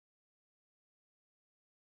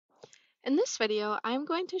In this video, I'm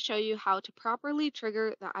going to show you how to properly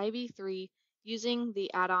trigger the IV3 using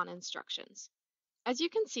the add-on instructions. As you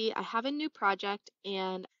can see, I have a new project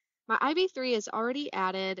and my IV3 is already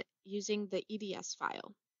added using the EDS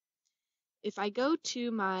file. If I go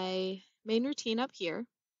to my main routine up here,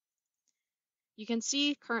 you can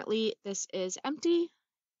see currently this is empty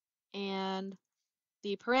and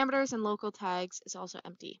the parameters and local tags is also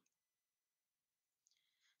empty.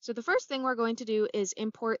 So the first thing we're going to do is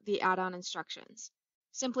import the add-on instructions.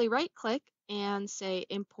 Simply right-click and say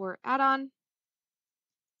Import Add-on.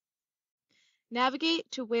 Navigate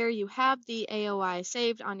to where you have the AOI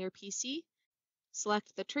saved on your PC,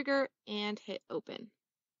 select the trigger, and hit Open.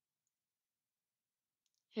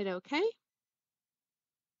 Hit OK.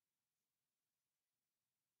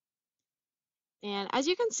 And as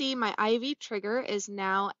you can see, my IV trigger is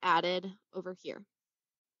now added over here.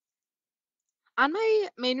 On my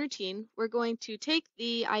main routine, we're going to take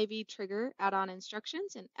the IV trigger add-on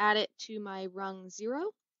instructions and add it to my rung 0.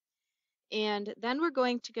 And then we're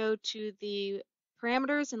going to go to the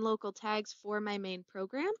parameters and local tags for my main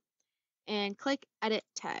program and click Edit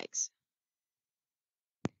Tags.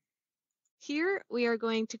 Here we are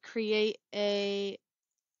going to create a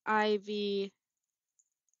IV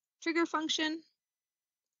trigger function.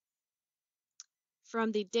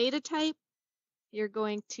 From the data type, you're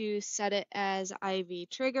going to set it as IV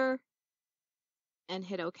trigger and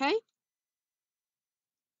hit OK.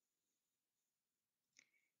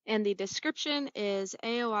 And the description is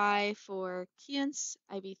AOI for KEYENCE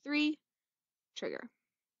IV3 trigger.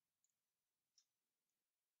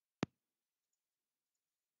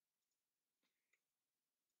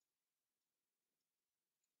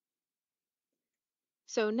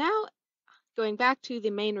 So now, going back to the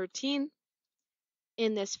main routine,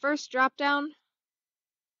 in this first dropdown,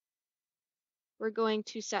 we're going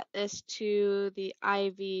to set this to the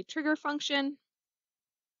IV trigger function.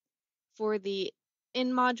 For the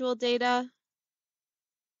in-module data,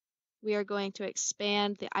 we are going to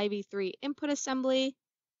expand the IV3 input assembly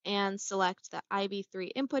and select the IV3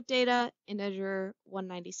 input data, integer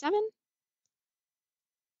 197.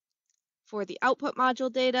 For the output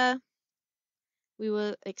module data, we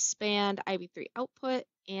will expand IV3 output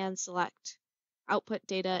and select output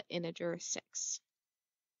data, integer 6.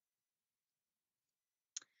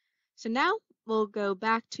 So now we'll go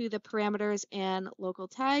back to the parameters and local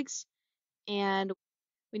tags, and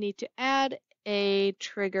we need to add a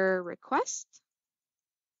trigger request.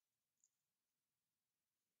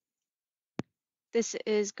 This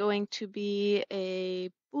is going to be a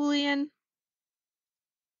Boolean.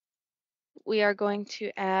 We are going to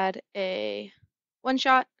add a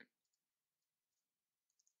one-shot.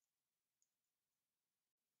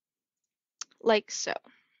 Like so.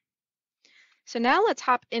 So now let's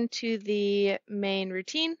hop into the main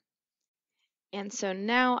routine. And so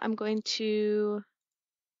now I'm going to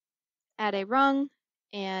add a rung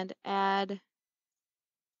and add,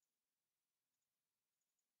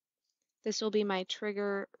 this will be my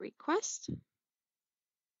trigger request.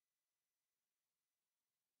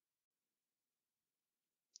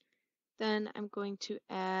 Then I'm going to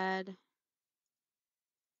add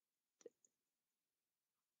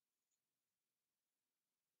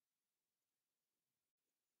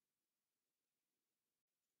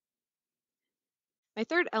my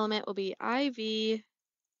third element will be IV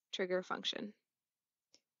trigger function.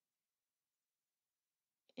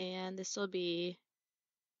 And this will be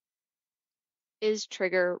is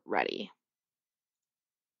trigger ready.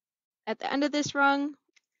 At the end of this rung,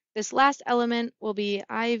 this last element will be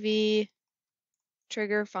IV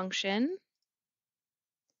trigger function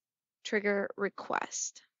trigger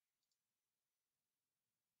request.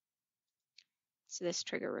 So this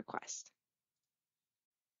trigger request.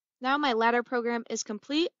 Now my ladder program is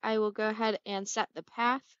complete. I will go ahead and set the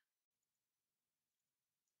path.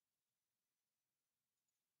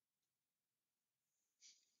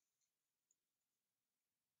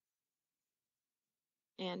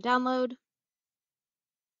 And download.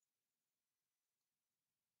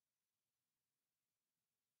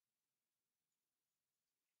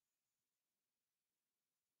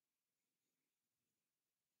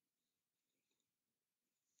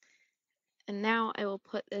 And now I will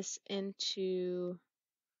put this into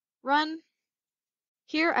run.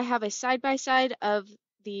 Here I have a side-by-side of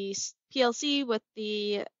the PLC with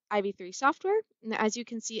the IV3 software. And as you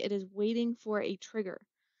can see, it is waiting for a trigger.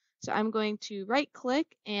 So I'm going to right-click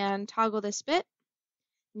and toggle this bit.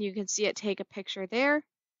 And you can see it take a picture there.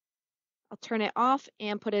 I'll turn it off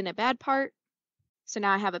and put in a bad part. So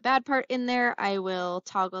now I have a bad part in there. I will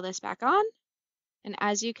toggle this back on. And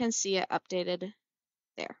as you can see, it updated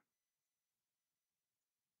there.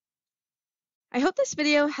 I hope this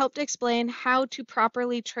video helped explain how to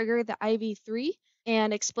properly trigger the IV3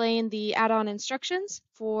 and explain the add-on instructions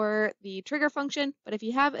for the trigger function. But if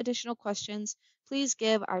you have additional questions, please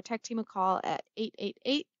give our tech team a call at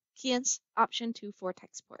 888-KEYENCE option 2 for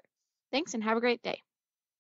tech support. Thanks and have a great day.